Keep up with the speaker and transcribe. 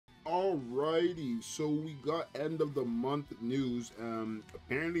Alrighty, so we got end of the month news.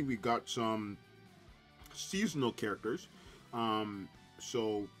 Apparently we got some seasonal characters.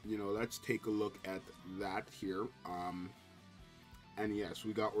 So let's take a look at that here. And yes,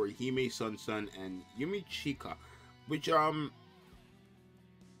 we got Orihime, Sun Sun, and Yumichika, which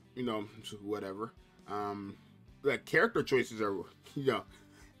whatever. The character choices are,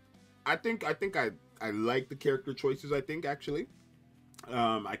 I like the character choices. I think actually.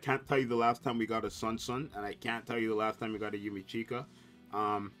 I can't tell you the last time we got a Sun Sun, and I can't tell you the last time we got a Yumichika.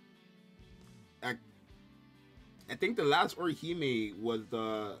 I think the last Orihime was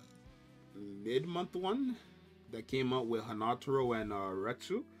the mid-month one that came out with Hanataro and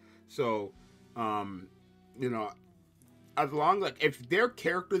Retsu. So, as long if they're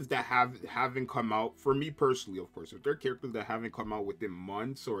characters that haven't come out, for me personally, of course, if they're characters that haven't come out within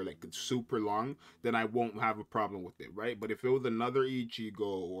months or like it's super long, then I won't have a problem with it, right? But if it was another Ichigo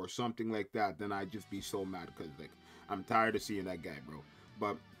or something like that, then I'd just be so mad because I'm tired of seeing that guy, bro.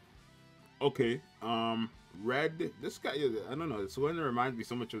 But okay, Red, this guy, I don't know, this one reminds me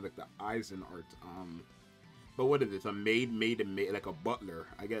so much of like the Aizen art. But what is this? A maid, like a butler,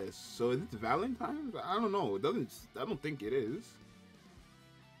 I guess. So is it Valentine's? I don't know. It doesn't. I don't think it is.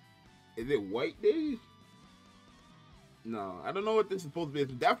 Is it White Day? No, I don't know what this is supposed to be.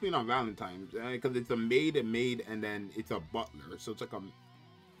 It's definitely not Valentine's because it's a maid, and then it's a butler. So it's like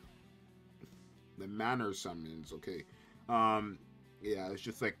the MANOR summons. Okay. Yeah, it's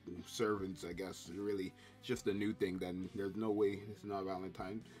just like servants, I guess. Really, it's just a new thing. Then there's no way it's not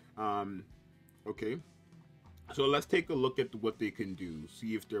Valentine. Okay. So let's take a look at what they can do,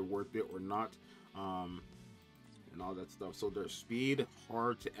 see if they're worth it or not, and all that stuff. So their speed,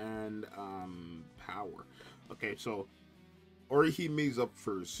 heart, and power. Okay, so Orihime's up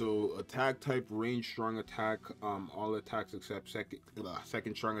first. So attack type, range, strong attack, all attacks except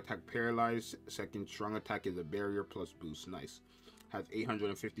second strong attack paralyzed. Second strong attack is a barrier plus boost. Nice. Has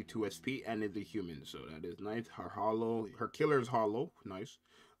 852 SP and is a human, so that is nice. Her killer is hollow. Nice.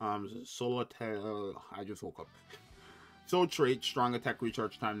 Solo attack, I just woke up. Soul trait, strong attack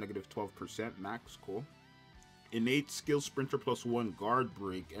recharge time, negative 12%, max, cool. Innate skill, sprinter plus 1, guard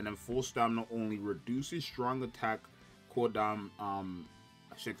break, and then full stamina only reduces strong attack cooldown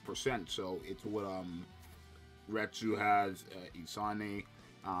 6%. So it's what Retsu has, Isane,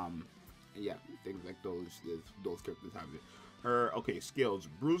 yeah, things like those characters have it. Okay, skills.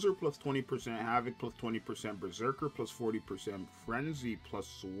 Bruiser plus 20%, Havoc plus 20%, Berserker plus 40%, Frenzy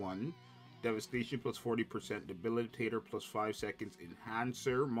plus 1, Devastation plus 40%, Debilitator plus 5 seconds,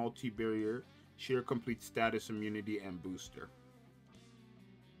 Enhancer, Multi-Barrier, Sheer Complete Status Immunity, and Booster.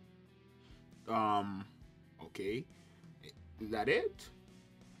 Okay. Is that it?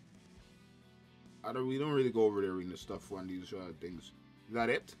 We don't really go over the arena stuff on these things. Is that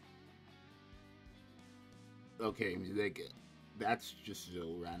it? Okay, like that's just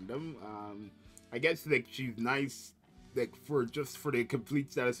so random. I guess like she's nice, like for the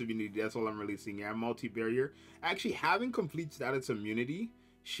complete status immunity. That's all I'm really seeing. Yeah, multi-barrier. Actually, having complete status immunity,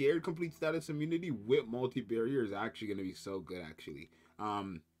 shared complete status immunity with multi-barrier is actually gonna be so good. Actually,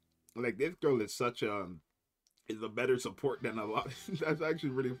 like this girl is such a better support than a lot. That's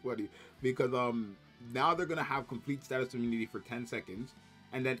actually really funny because now they're gonna have complete status immunity for 10 seconds,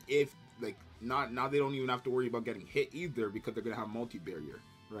 and then if like now they don't even have to worry about getting hit either because they're gonna have multi-barrier,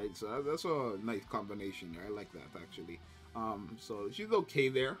 right? So that's a nice combination there. I like that actually. So she's okay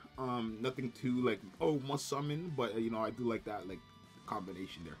there. Nothing too like must summon, but I do like that like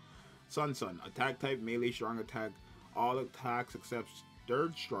combination there. Sun attack type, melee, strong attack, all attacks except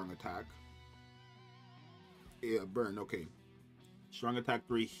third strong attack. Yeah, burn. Okay. Strong attack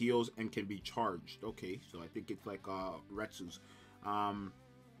 3 heals and can be charged. Okay, so I think it's like Retsu's.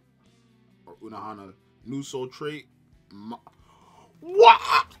 Or Unohana. New soul trait.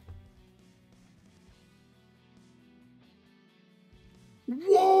 What?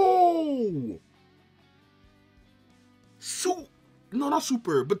 Whoa! No, not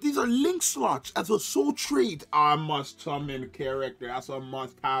super, but these are link slots as a soul trait. I must summon character. That's a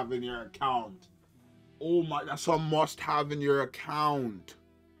must have in your account. Oh my, that's a must have in your account.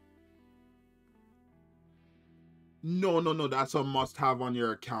 No, that's a must-have on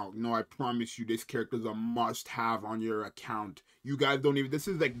your account. No, I promise you, this character is a must-have on your account. You guys don't even, this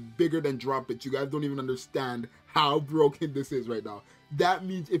is like bigger than Drop It. You guys don't even understand how broken this is right now. That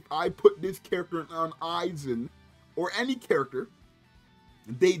means if I put this character on Aizen, or any character,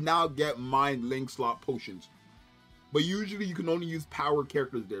 they now get mind link slot potions. But usually you can only use power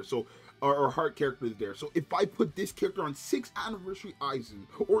characters there, so or heart characters there. So if I put this character on 6th anniversary Aizen,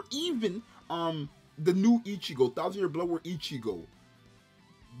 or even the new Ichigo, 1000 Year Blood War Ichigo,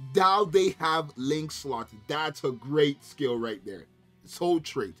 Now they have link slots. That's a great skill right there. Soul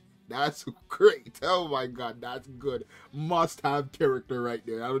trait. That's great. Oh my god, that's good. Must have character right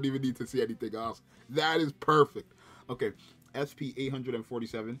there. I don't even need to see anything else. That is perfect. Okay, SP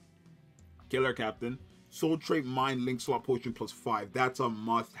 847. Killer Captain. Soul trait mind link slot potion +5. That's a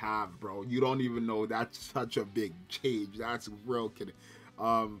must have, bro. You don't even know. That's such a big change. That's real kidding.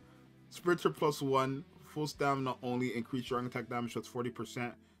 Sprinter +1. Full stamina only. Increase strong attack damage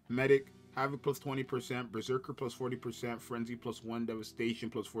 +40%. Medic. Havoc +20%, Berserker +40%, Frenzy +1, Devastation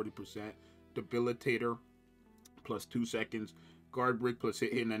 +40%, Debilitator +2 seconds, Guard Break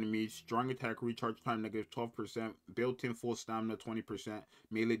 +hit enemies, Strong Attack Recharge Time -12%, Built-in Full Stamina 20%,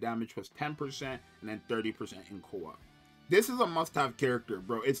 Melee Damage +10%, and then 30% in co-op. This is a must-have character,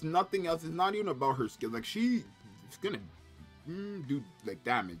 bro. It's nothing else. It's not even about her skill. Like, she's gonna do, like,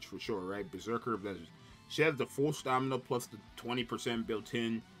 damage for sure, right? Berserker, she has the full stamina plus the 20%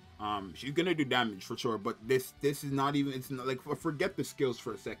 built-in. She's gonna do damage for sure, but this is not even, it's not like, forget the skills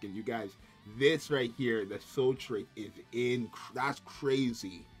for a second, you guys. This right here, the soul trait is that's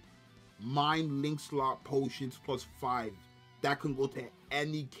crazy. Mind link slot potions +5. That can go to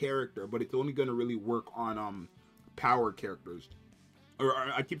any character, but it's only gonna really work on power characters. Or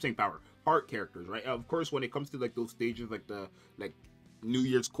I keep saying power, heart characters, right? Of course, when it comes to like those stages, like the New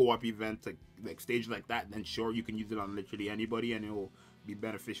Year's co-op events, like stages like that, then sure, you can use it on literally anybody and it will be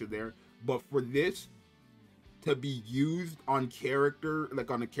beneficial there. But for this to be used on character, like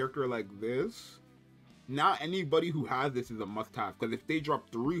on a character like this, not anybody who has this is a must-have. Because if they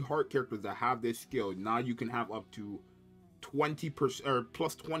drop 3 heart characters that have this skill, now you can have up to 20% or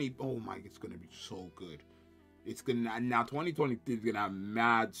 +20. Oh my, it's gonna be so good. It's gonna, now 2023 is gonna have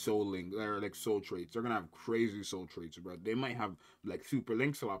mad soul link, or like soul traits. They're gonna have crazy soul traits, bro. They might have like super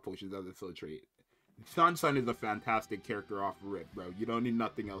link slot potions as a soul trait. Sun is a fantastic character off rip, bro. You don't need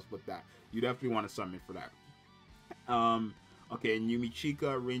nothing else but that. You definitely want to summon for that. Okay, and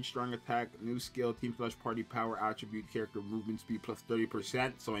YUMICHIKA, range strong attack, new skill, team / party power attribute, character movement speed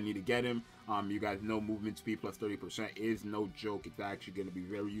 +30%. So I need to get him. You guys know movement speed +30% is no joke. It's actually going to be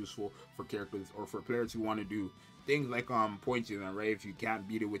very useful for characters or for players who want to do things like points in them, right? If you can't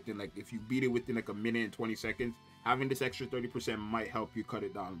beat it within if you beat it within like a minute and 20 seconds, having this extra 30% might help you cut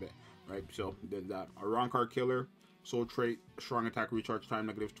it down a bit, right? So there's that. A wrong card killer, soul trait, strong attack recharge time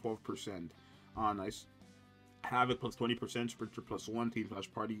 -12%. Nice. Havoc +20%, Sprinter +1, team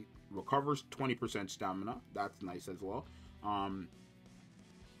 / party recovers 20% stamina. That's nice as well.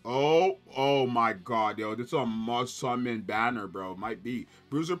 Oh my god, yo, this is a must summon banner, bro. Might be.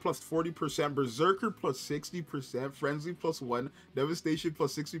 Bruiser +40%, Berserker +60%, Frenzy +1, Devastation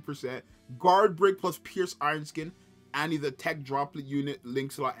 +60%, Guard Break +Pierce Iron Skin, and he's a tech droplet unit,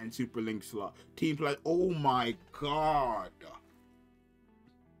 link slot, and super link slot. Team play. Oh my god.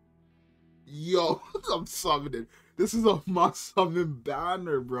 Yo, I'm summoning. This is a must summon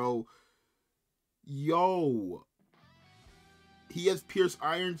banner, bro. Yo. He has Pierce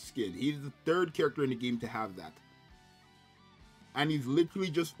Iron Skin. He's the 3rd character in the game to have that. And he's literally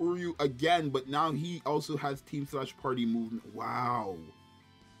just Uryu again, but now he also has team / party movement. Wow.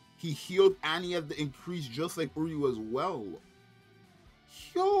 He healed and he has the increase just like Uryu as well.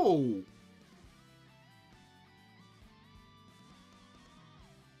 Yo.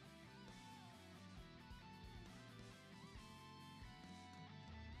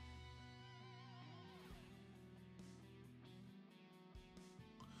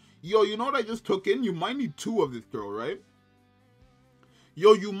 Yo, you know what I just took in? You might need 2 of this girl, right?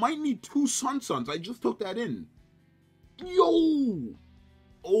 Yo, you might need 2 Suns. I just took that in. Yo!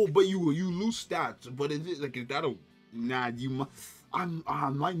 Oh, but you lose stats. But is it like, is that a... Nah, you must... I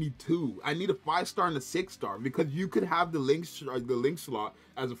might need 2. I need a 5-star and a 6-star because you could have the link slot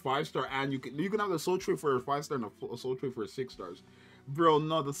as a 5-star, and you can have the soul trait for a 5-star and a soul trait for a 6-stars. Bro,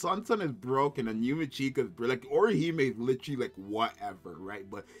 no, the Sun is broken and YUMICHIKA is like ORIHIME is literally like whatever, right?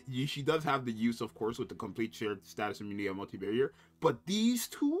 But she does have the use, of course, with the complete shared status immunity and multi-barrier. But these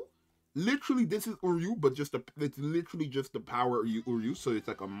two, literally, this is Uryu, but it's literally just the power Uryu, so it's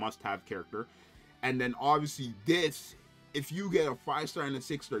like a must-have character. And then obviously this, if you get a 5-star and a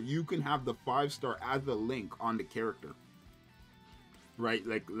 6-star, you can have the 5-star as a link on the character, right?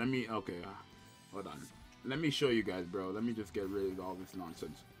 Like, let me, okay, hold on. Let me show you guys, bro. Let me just get rid of all this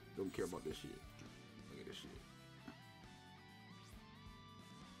nonsense. Don't care about this shit. Look at this shit.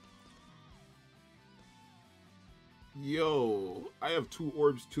 Yo, I have 2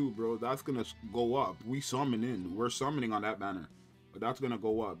 orbs too, bro. That's gonna go up. We summon in. We're summoning on that banner. But that's gonna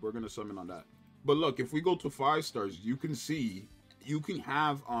go up. We're gonna summon on that. But look, if we go to 5-stars, you can see, you can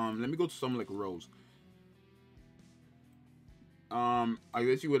have, let me go to something like Rose. I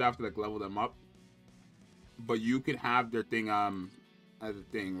guess you would have to like level them up, but you could have their thing as a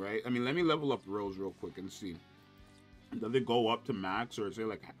thing, right? I mean, let me level up Rose real quick and see. Does it go up to max, or is there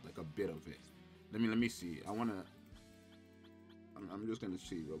like a bit of it? Let me see. I'm just gonna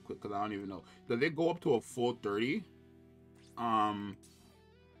see real quick because I don't even know. Does it go up to a full 30?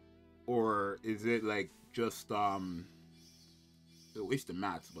 Or is it like just at least the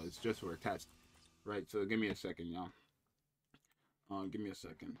maths, but it's just for a test, right? So give me a second, y'all. Give me a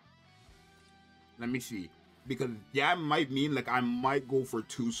second. Let me see. Because yeah, it might mean like I might go for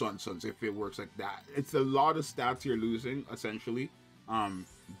 2 suns if it works like that. It's a lot of stats you're losing essentially,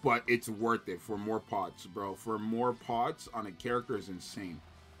 but it's worth it for more pots, bro. For more pots on a character is insane.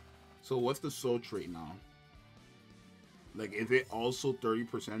 So what's the soul trait now? Like, is it also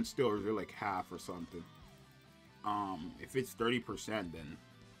 30% still, or is it like half or something? If it's 30%, then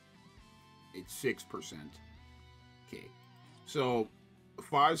it's 6%. Okay, so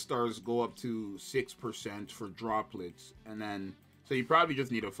 5 stars go up to 6% for droplets, and then so you probably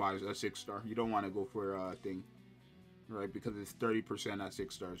just need a 6 star. You don't want to go for a thing, right? Because it's 30% at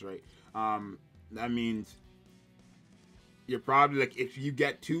 6 stars, right? That means you're probably like, if you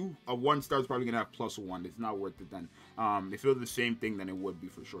get 2, a 1 star is probably gonna have +1. It's not worth it then. If it was the same thing, then it would be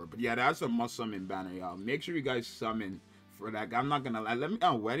for sure. But yeah, that's a must summon banner, y'all. Make sure you guys summon for that. I'm not gonna lie. Let me.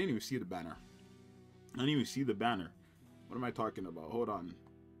 Oh, I didn't even see the banner. I didn't even see the banner. What am I talking about? Hold on.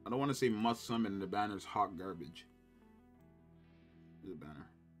 I don't want to say must summon. The banner's hot garbage. The banner.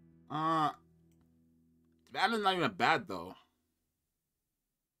 The banner's not even bad though.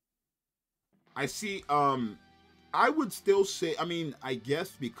 I see. I would still say. I mean, I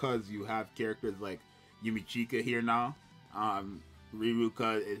guess because you have characters like Yumichika here now.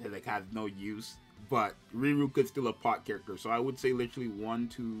 Riruka it like has no use, but Riruka's still a pot character. So I would say literally 1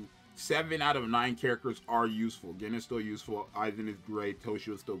 to 7 out of 9 characters are useful. Gen is still useful. Aizen is great.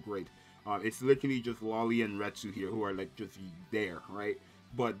 Toshio is still great. It's literally just Lolly and Retsu here who are like just there, right?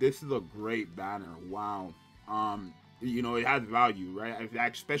 But this is a great banner. Wow. You know, it has value, right?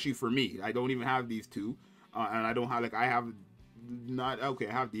 Especially for me. I don't even have these 2. And I don't have, like, I have not, okay,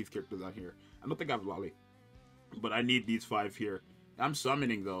 I have these characters out here. I don't think I have Lolly. But I need these 5 here. I'm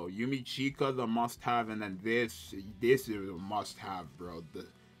summoning, though. Yumichika, the must-have, and then this is a must-have, bro.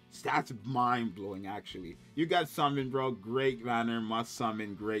 That's mind-blowing, actually. You got summoned, bro. Great banner, must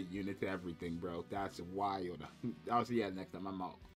summon, great unit to everything, bro. That's wild. I'll see you guys next time. I'm out.